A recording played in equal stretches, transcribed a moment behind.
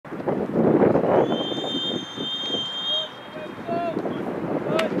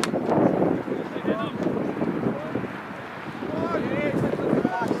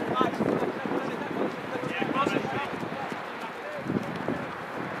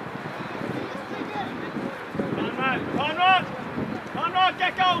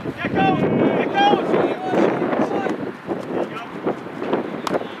get goals! Get goals! Get goals!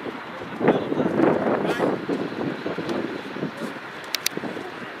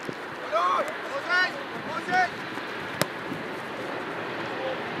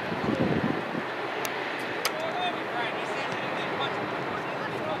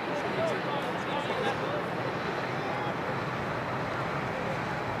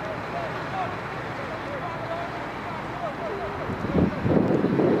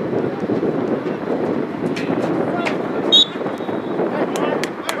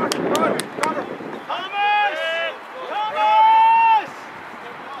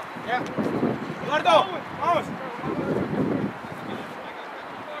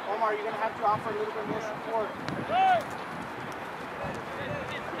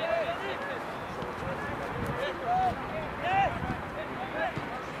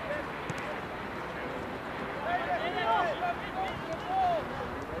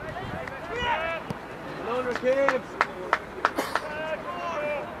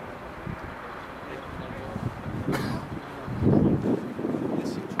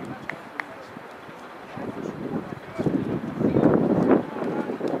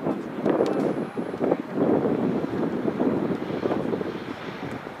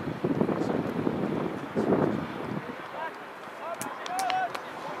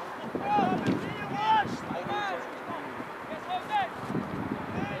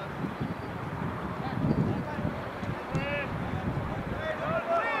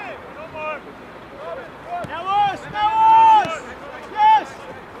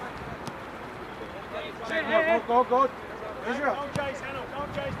 Go. Israel. Don't chase, Hanno.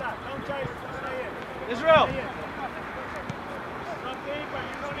 Don't chase that. Don't chase. Stay in. Israel. Stay in. Not deeper.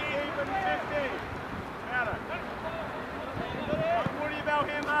 You don't need deeper than 15. Better. Don't worry about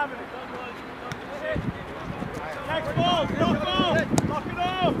him having it. Next ball. Lock off. Lock it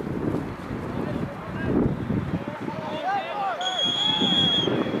off.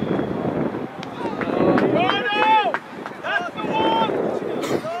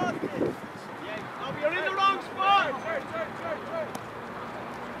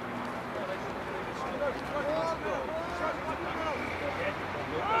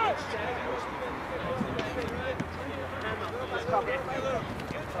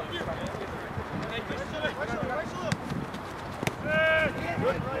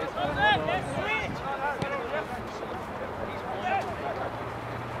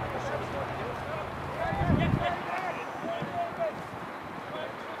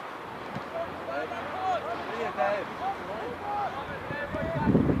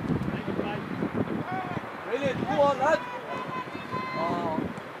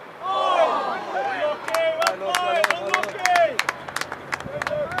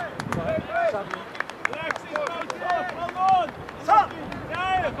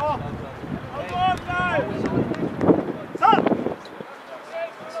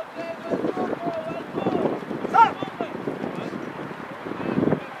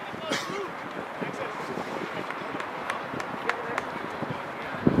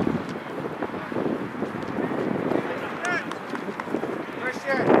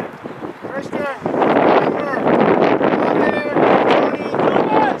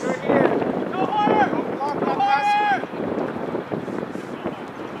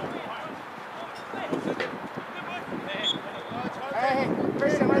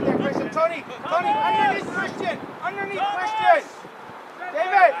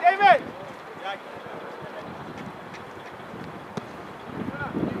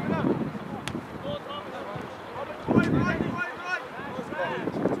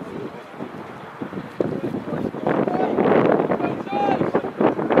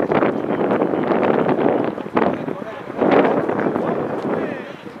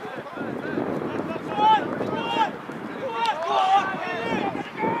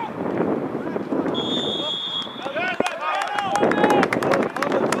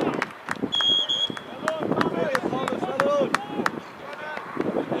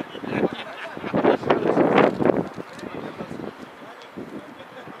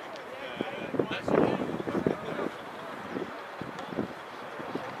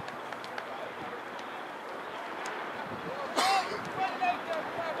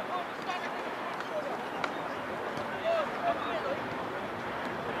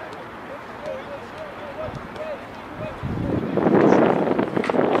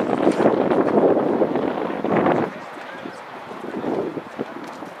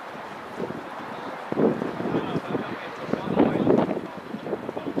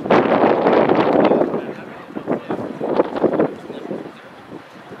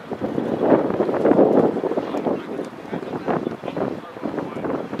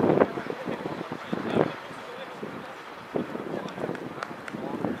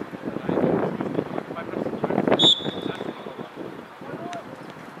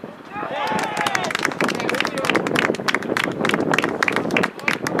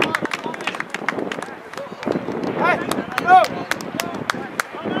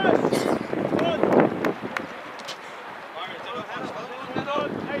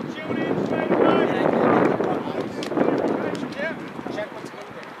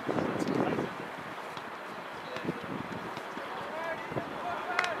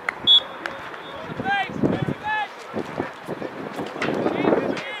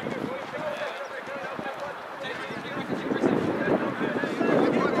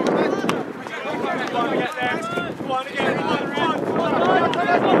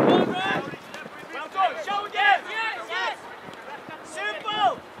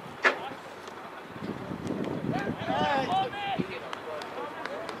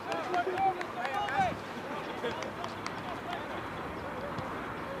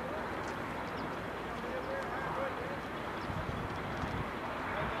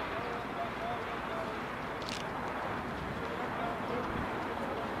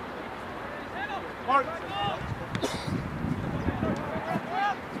 Mark.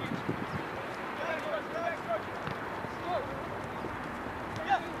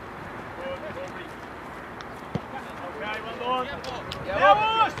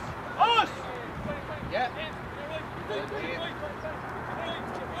 Ja, Os! Os! Ja.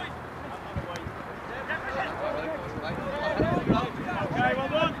 Okay, well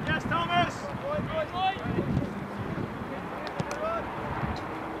done. Yes, Thomas.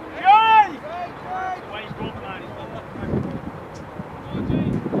 Jay! Why he's broke, man.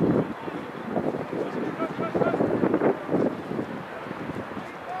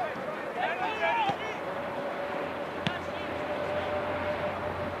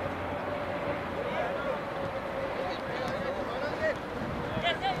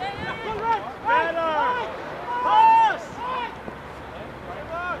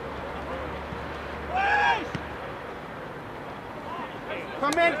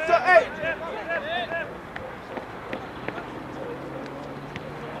 Come in, so, hey!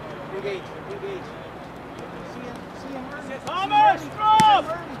 Engage, engage. See him. Thomas, strong!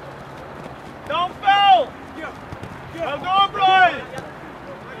 Don't foul! Well done, Brian!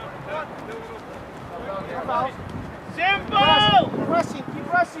 No fouls. Simple! Pressing, keep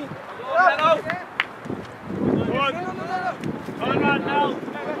pressing. Good. Conrad now.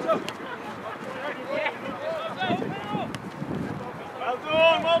 Well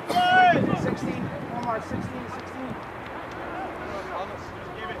done, well played! 16, one more, 16, 16.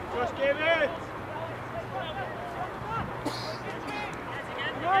 Just give it!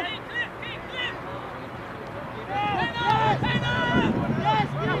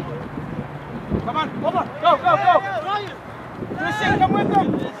 Come on, hold on, go, go, go! Christian, come with them!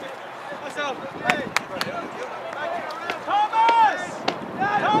 Thomas!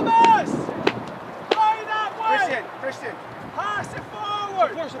 Thomas! Play that way! Christian, Christian. Pass it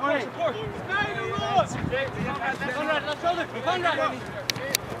forward! Support. Stay the run! Conrad, let's hold it. Conrad.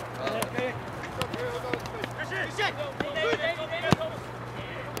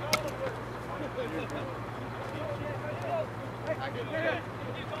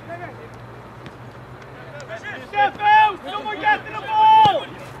 Step out! Someone get to the ball!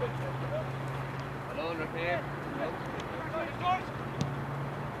 Alone repair.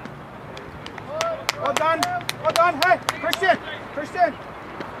 Well done, well done. Hey, Christian, Christian.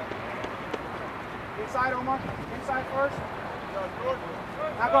 Inside, Omar. Inside first.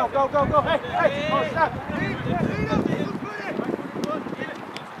 Now go, go, go, go. Hey, hey, oh, stop.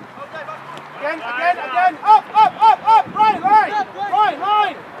 Again. Up.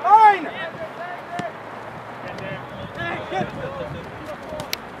 Line.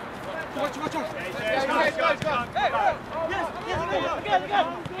 Watch.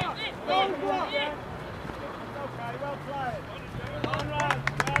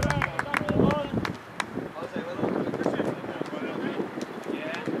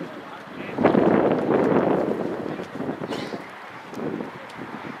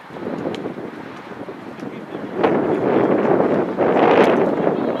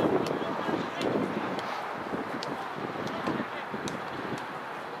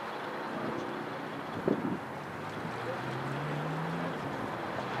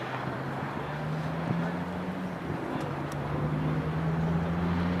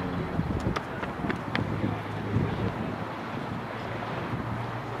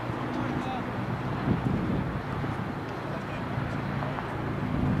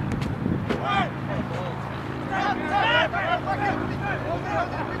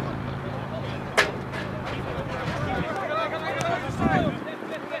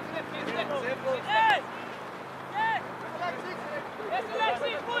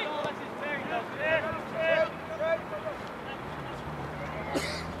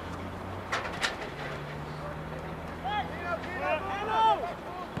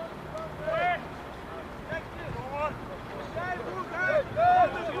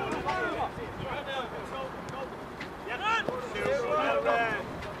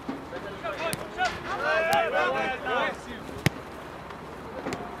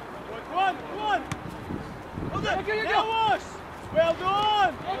 Well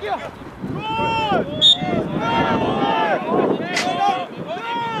done! Thank you. Good!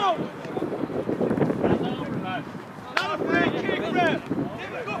 Not a free kick, ref!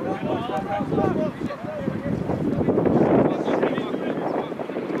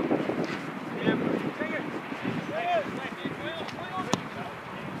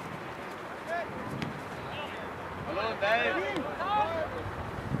 Hello, Dave.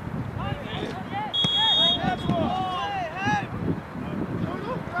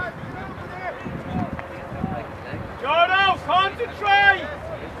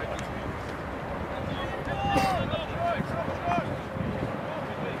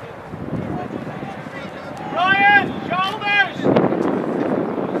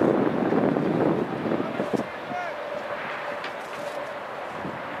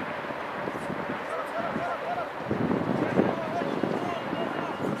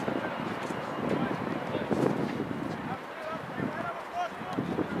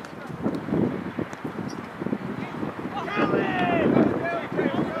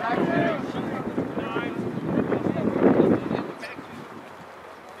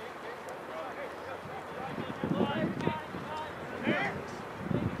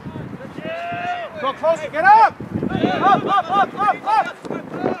 Go closer, get up! Up, up, up, up, up!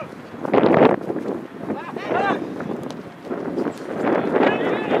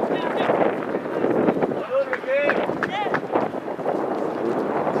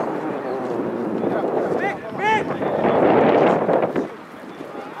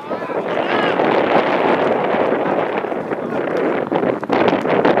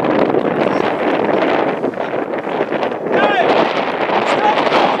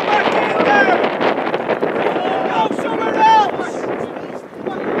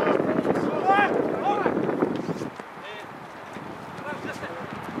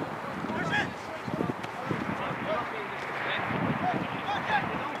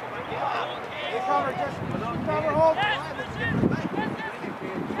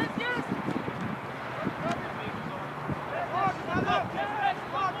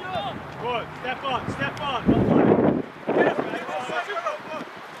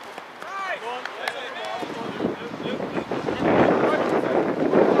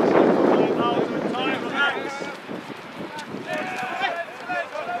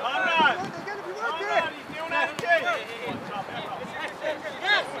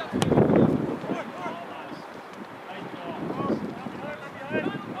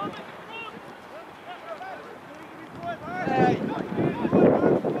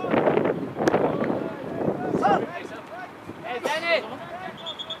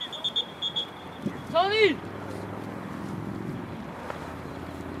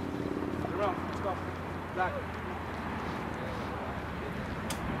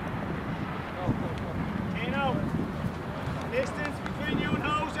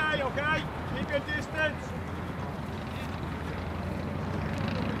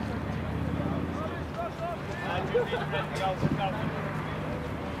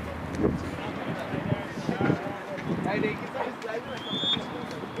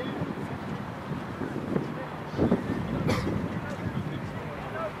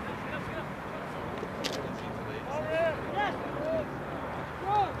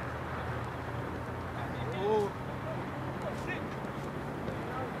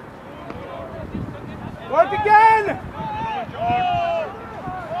 Work again!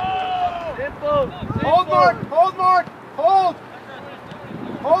 Hold, Mark! Hold, Mark! Hold!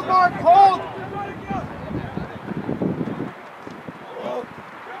 Hold, Mark! Hold!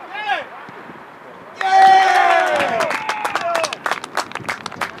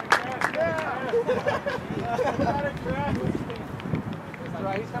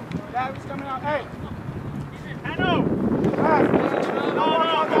 He's coming out. Hey! Hanno! Don't walk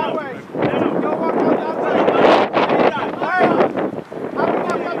out that way! Don't walk out that way! Hey! How do we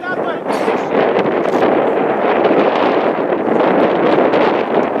walk out that way?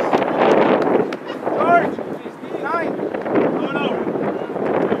 George! 9!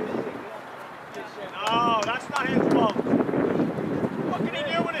 No, that's not his fault. What can he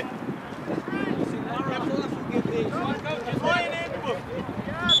do with it? Flying into him.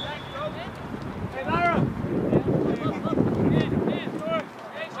 Hey, Lara!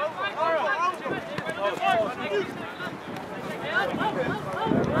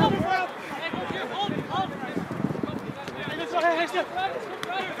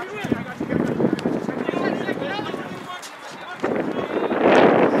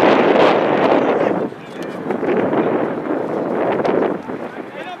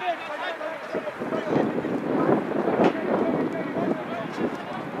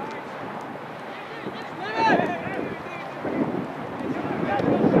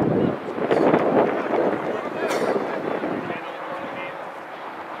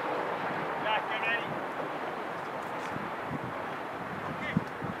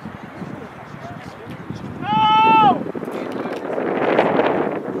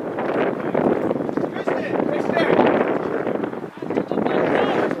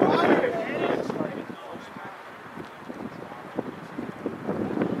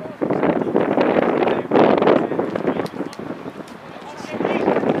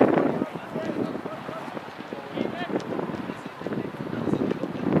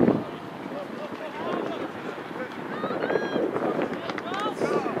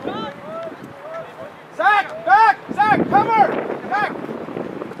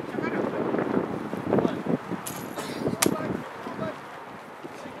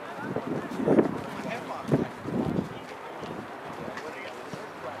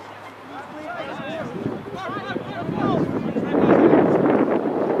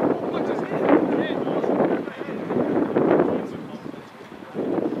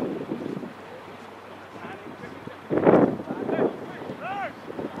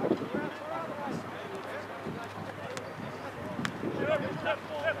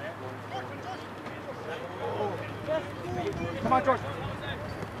 Come on, George.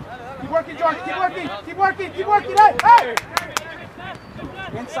 Keep working, George. Keep working. Keep working. Keep working. Hey, hey!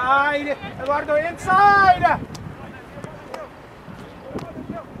 Inside, Eduardo. Inside.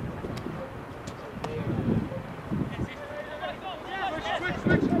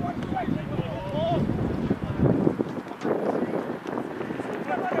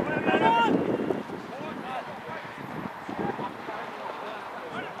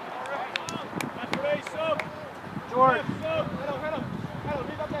 George.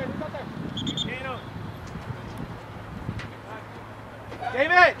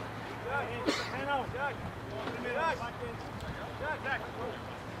 David.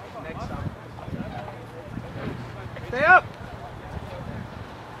 Next time. Stay up.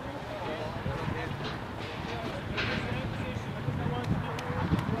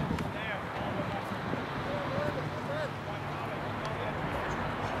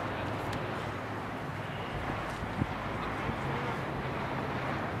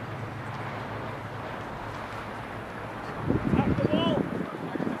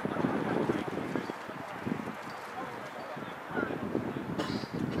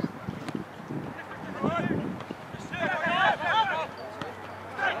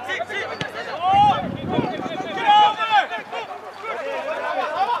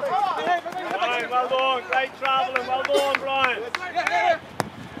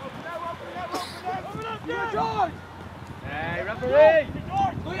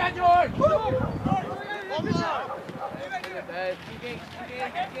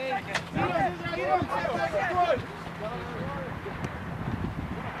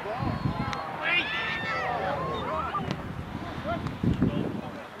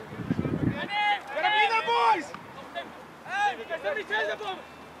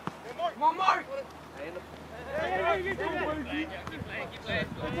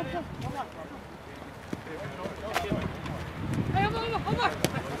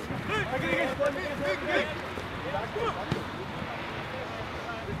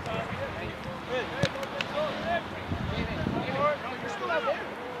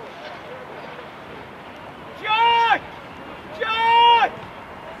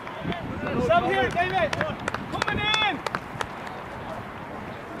 Sub here, David. Coming in.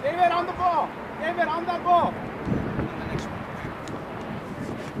 David on the ball. David on that ball.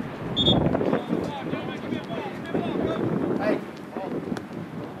 Hey.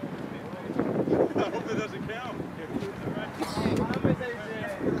 I hope that doesn't count.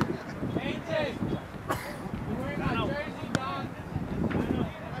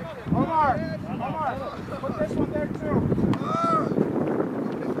 Omar, put this one there too.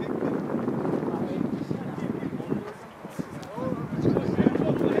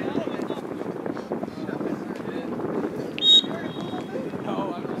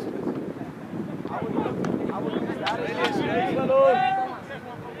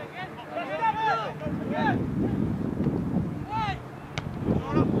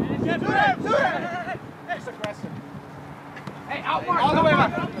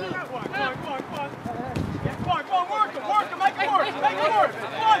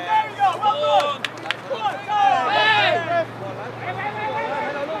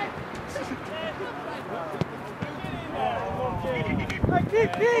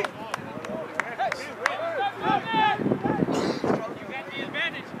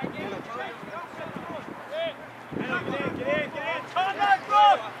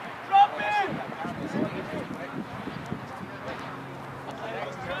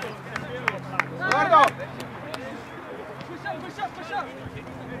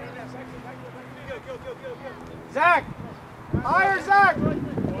 Zach! Higher, Zach! Go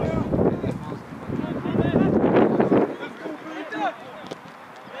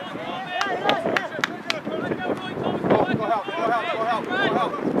help.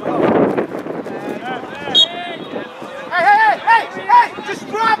 Hey! Just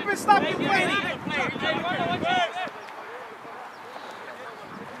drop and stop complaining!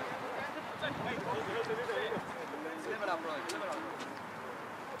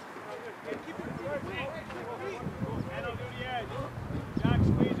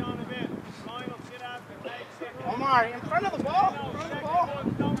 Omar, in front of the ball.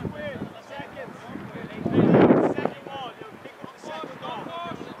 Don't quit. Seconds. Second ball. Kick off the second ball.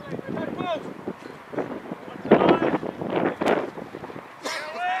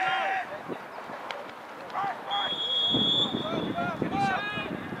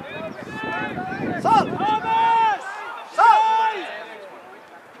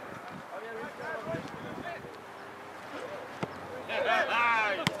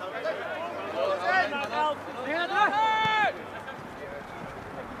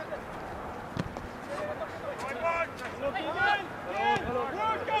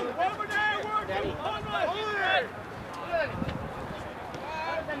 Danny.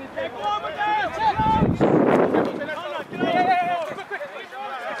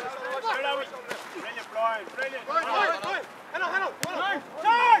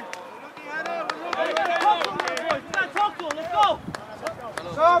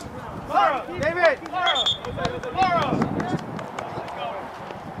 David!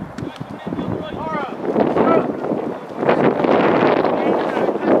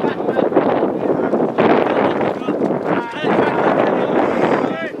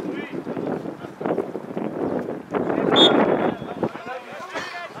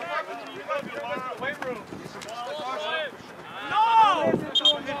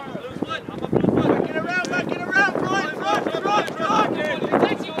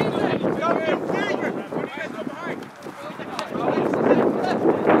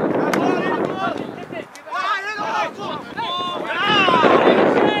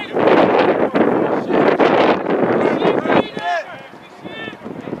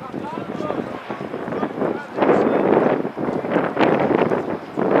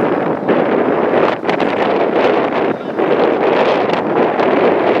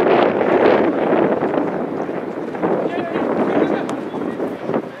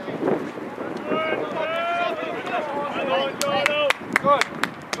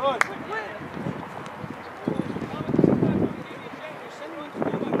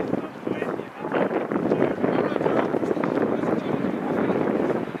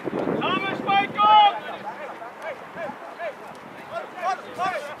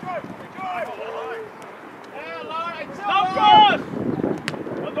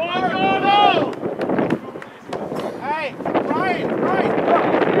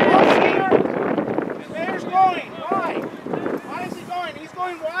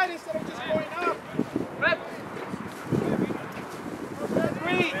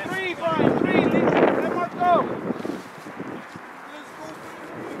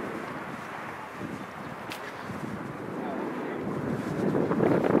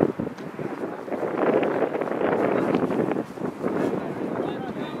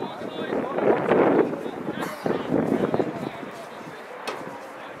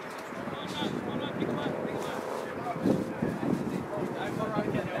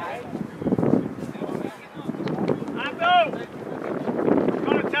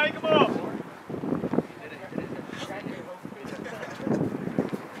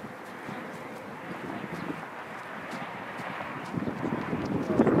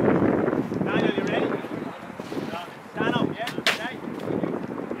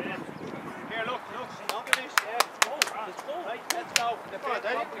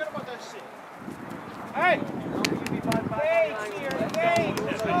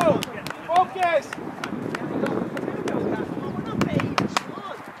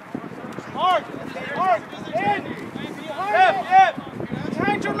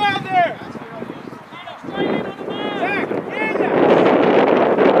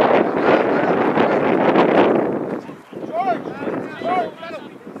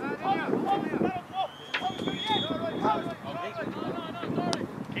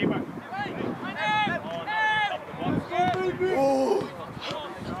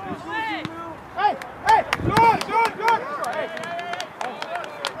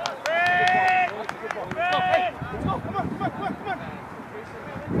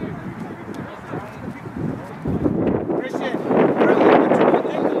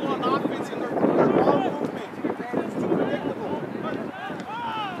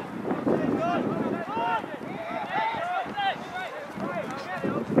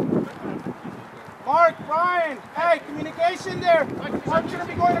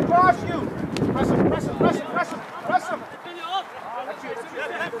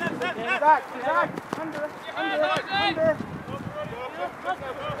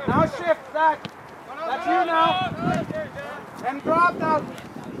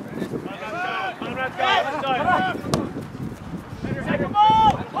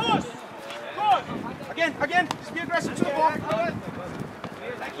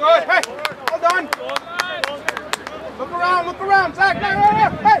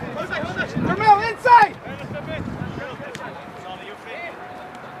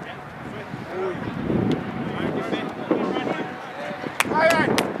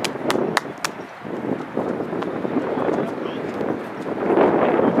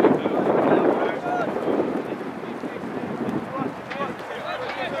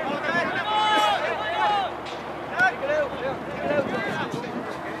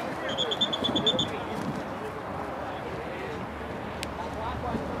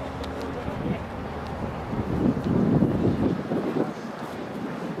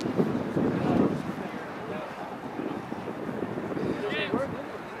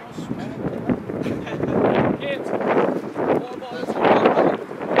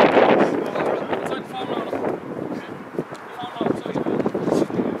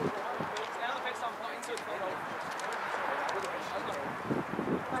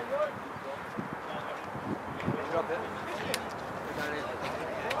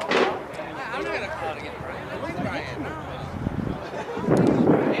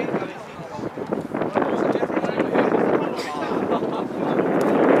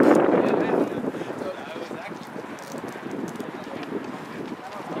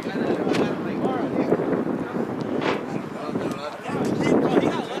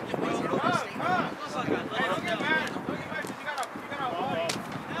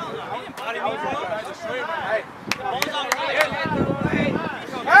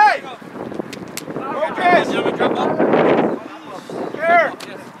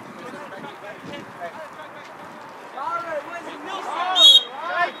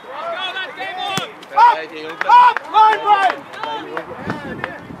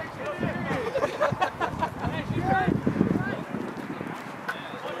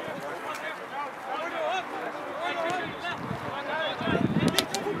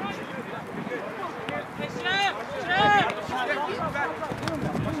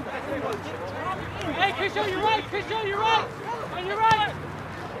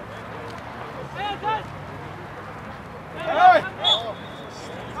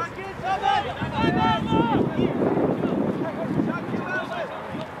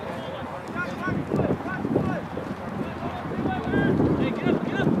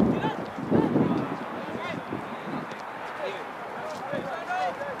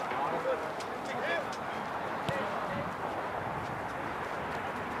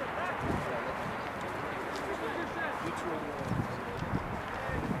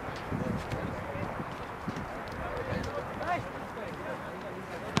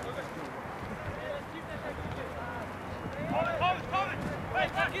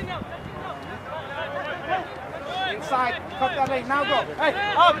 Inside, cut that lane, now go. Hey,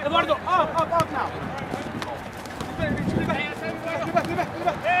 up, Eduardo, up now.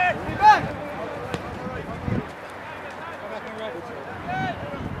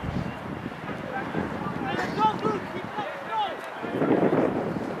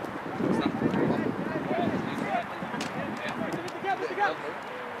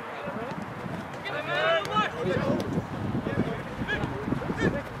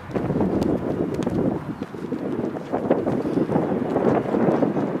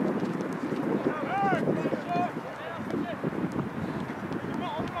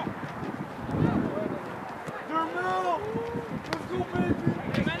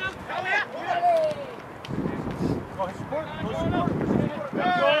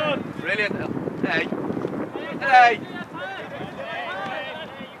 Brilliant. Hey. Hey.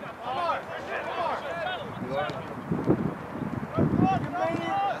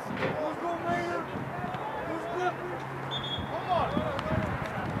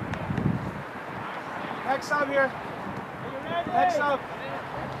 Next up here. Next up.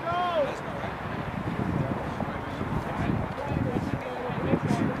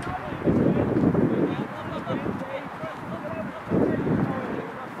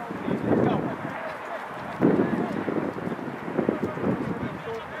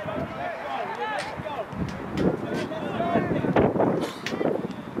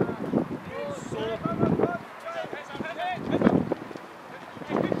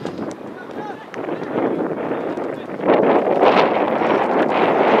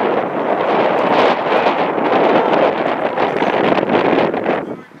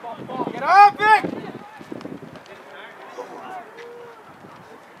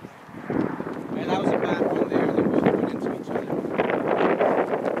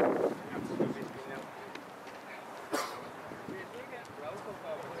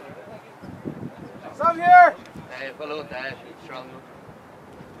 Some here. Hey, follow that. Strong.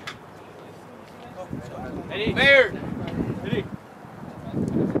 Ready? Mayor. Ready?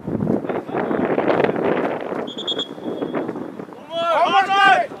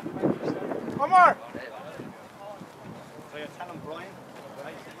 One more. So you tell him, Brian.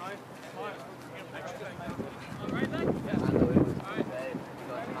 Right,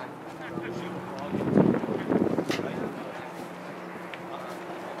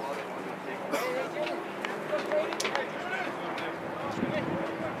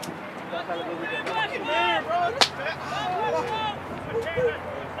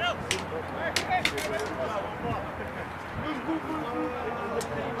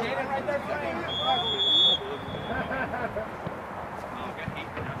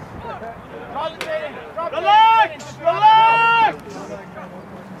 Relax! Relax!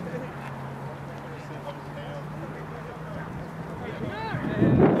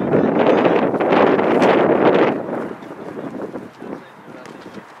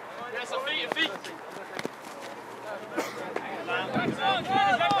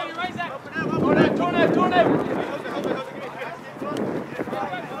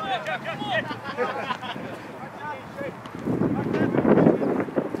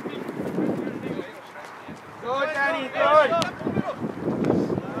 Good, Danny, good.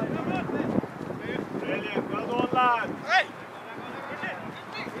 Brilliant, well done, lad. Hey!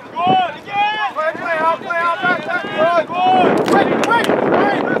 Good, again! Play out, back, good. Good! Quick, right,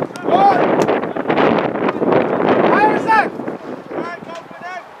 good. Higher, Zach. Right, go for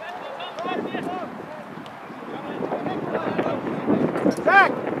them.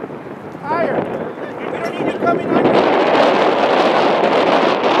 Zach, higher. We don't need you coming on.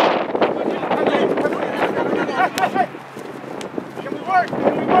 Hey. Can we work?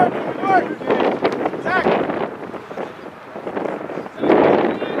 Zach.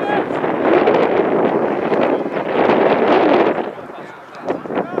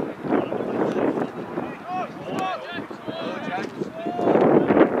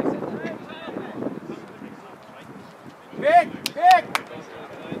 Big.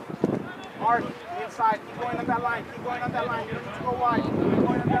 Art, inside. Keep going on that line. You don't need to go wide. Keep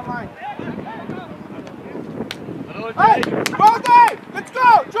going on that line. Hey, go Dave! Let's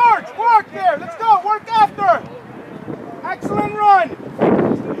go! George, work there! Let's go! Work after! Excellent run!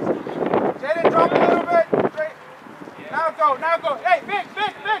 Jaden, drop a little bit. Straight. Now go. Hey, big!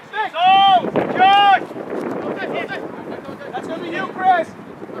 Go! George! That's gonna be you, Chris!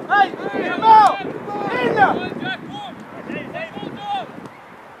 Hey, Jamal! Nina!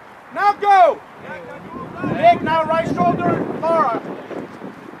 Now go! Big, now right shoulder, Laura.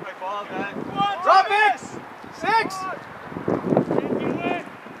 Right ball, man. Drop it! 6!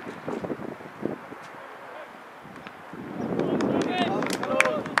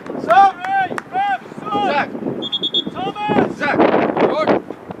 Sub! Zach! Thomas! Zach! Good!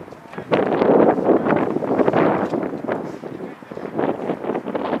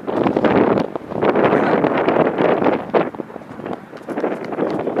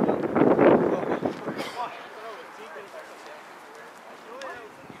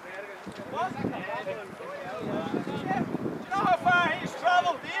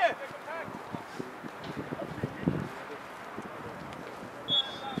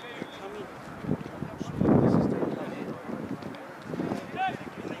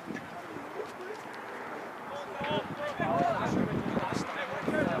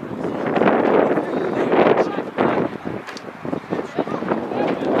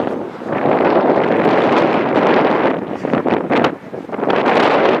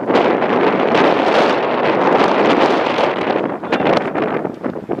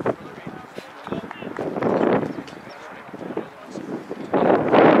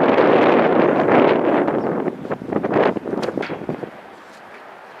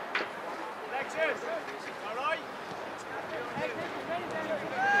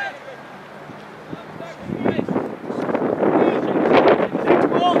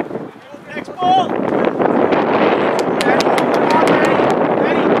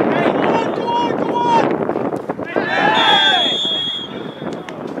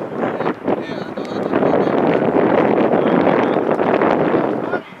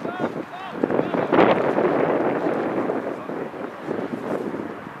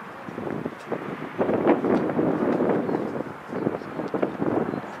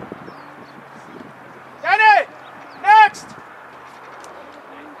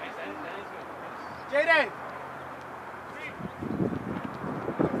 Jaden!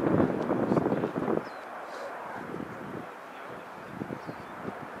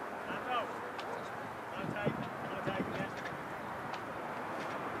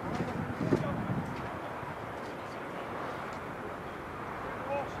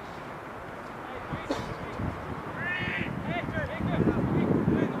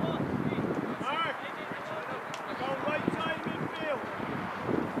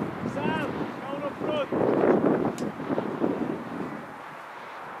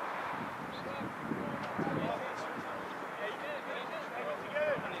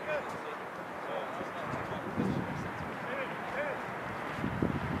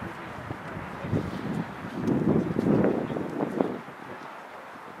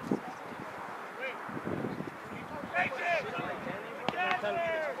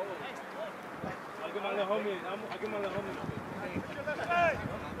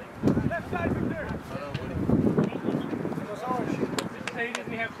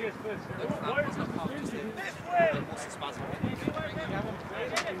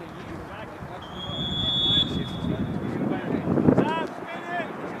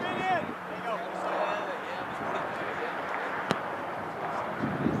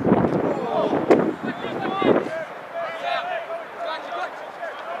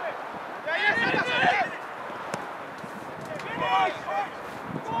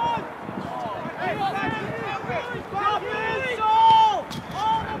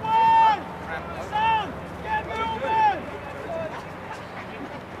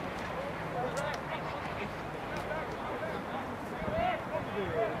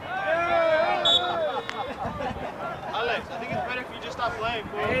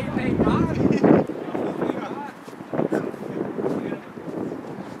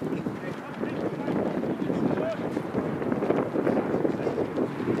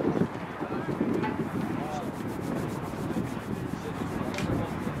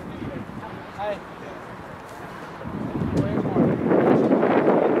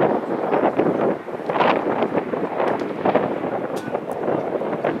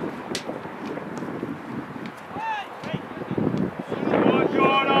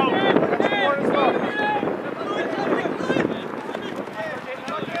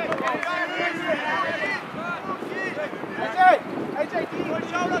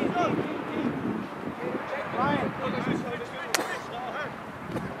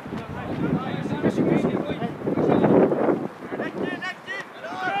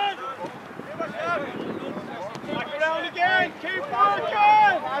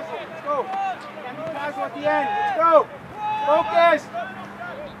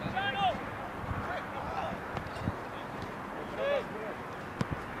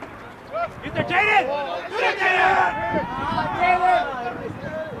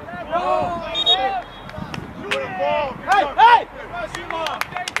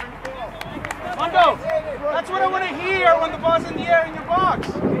 That's what I want to hear when the ball's in the air in your box.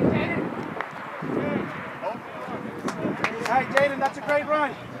 Hey, Jaden, that's a great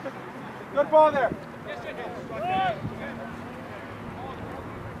run. Good ball there.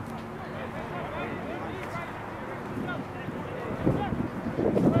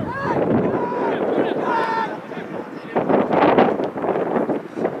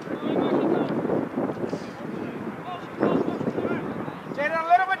 Jaden, a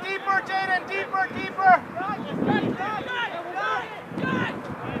little bit deeper, Jaden, deeper, deeper.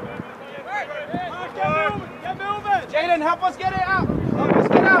 Jaden, help us get it out. Help us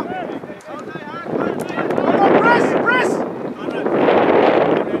get out. Come on, press.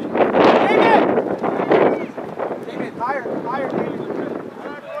 David, higher, David.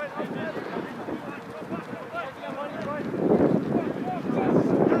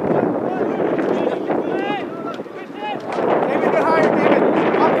 David, get higher, David.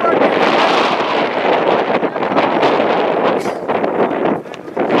 Upward, David.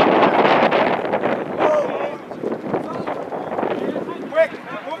 Quick,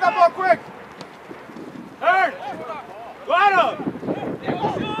 move that ball quick. Turn. Go at him.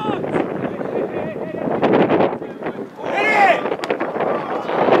 Hit it.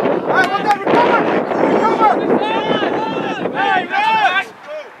 All right, look up, recover. Hey, Russ.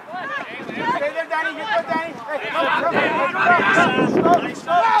 Stay there, Danny. Get good, Danny. Hey, go.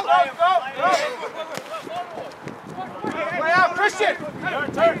 Play out, Christian.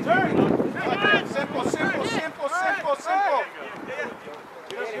 Turn. Simple.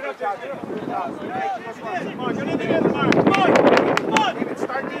 Come on, David,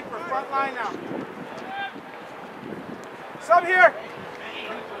 start deeper, front line now. Sub here.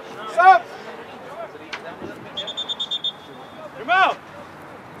 Sub. Come out.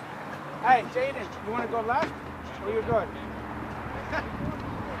 Hey, Jaden, you want to go left or you're good?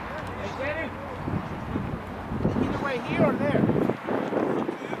 Hey, Jaden. Either way, here or there.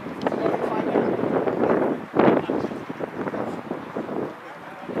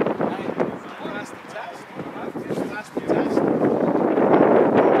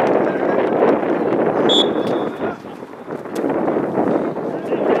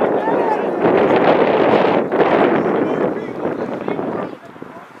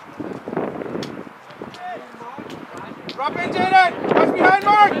 Drop in, Jaden! Watch behind,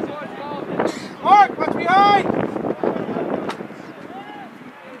 Mark! Mark, watch behind!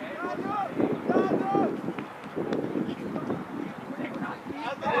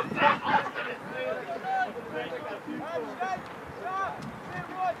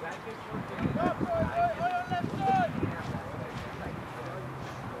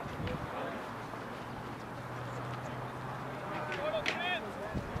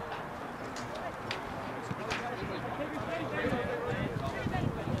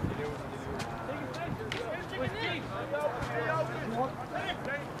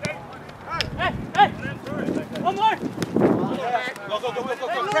 One more! Go.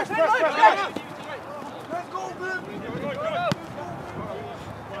 Press. Let's go, man!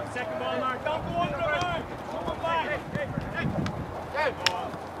 Second ball, Mark. Don't go under the line! Come back!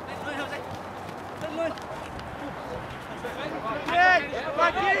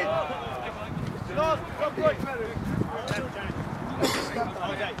 Back in! Go good!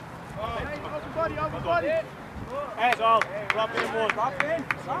 Everybody! Hey, go. Drop in one. Drop in.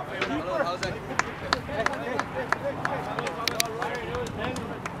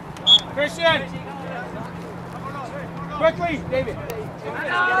 Christian! Quickly, David. Get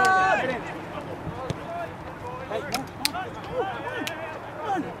in. Hey,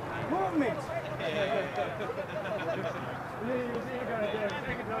 run. Movement.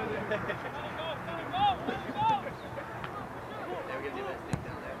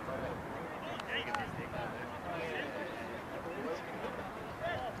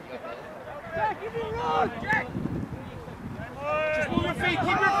 Just move your feet.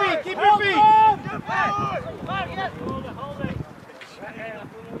 Keep your feet. Keep your feet.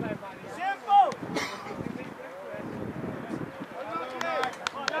 Simple.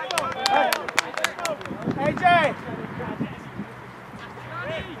 AJ.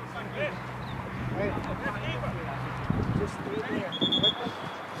 Just stay there.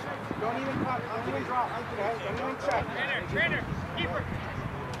 Don't even come. Don't even drop. Okay? Don't even check. Trainer, keeper.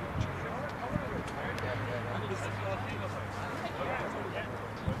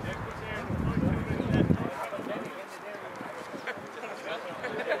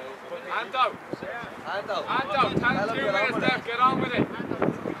 Hand out. Hand out. 10 minutes left. Get on with it.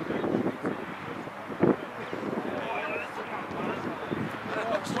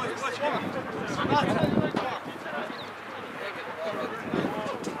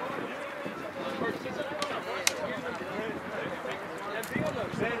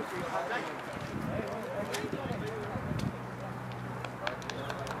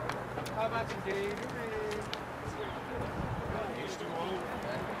 How about some Dave?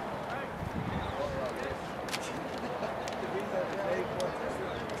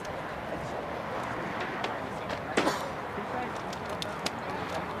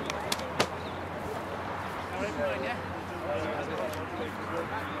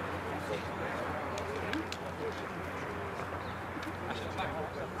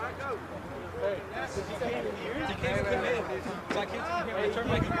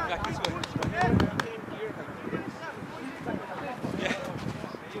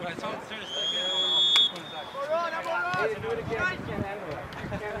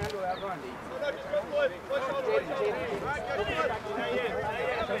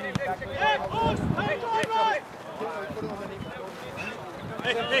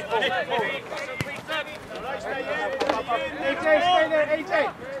 AJ, stay there, AJ.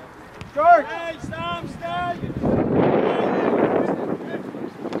 George. Hey, stop, stand.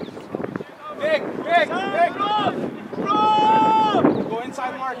 Big. Go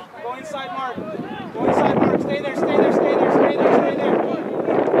inside, Mark. Go inside, Mark. Stay there.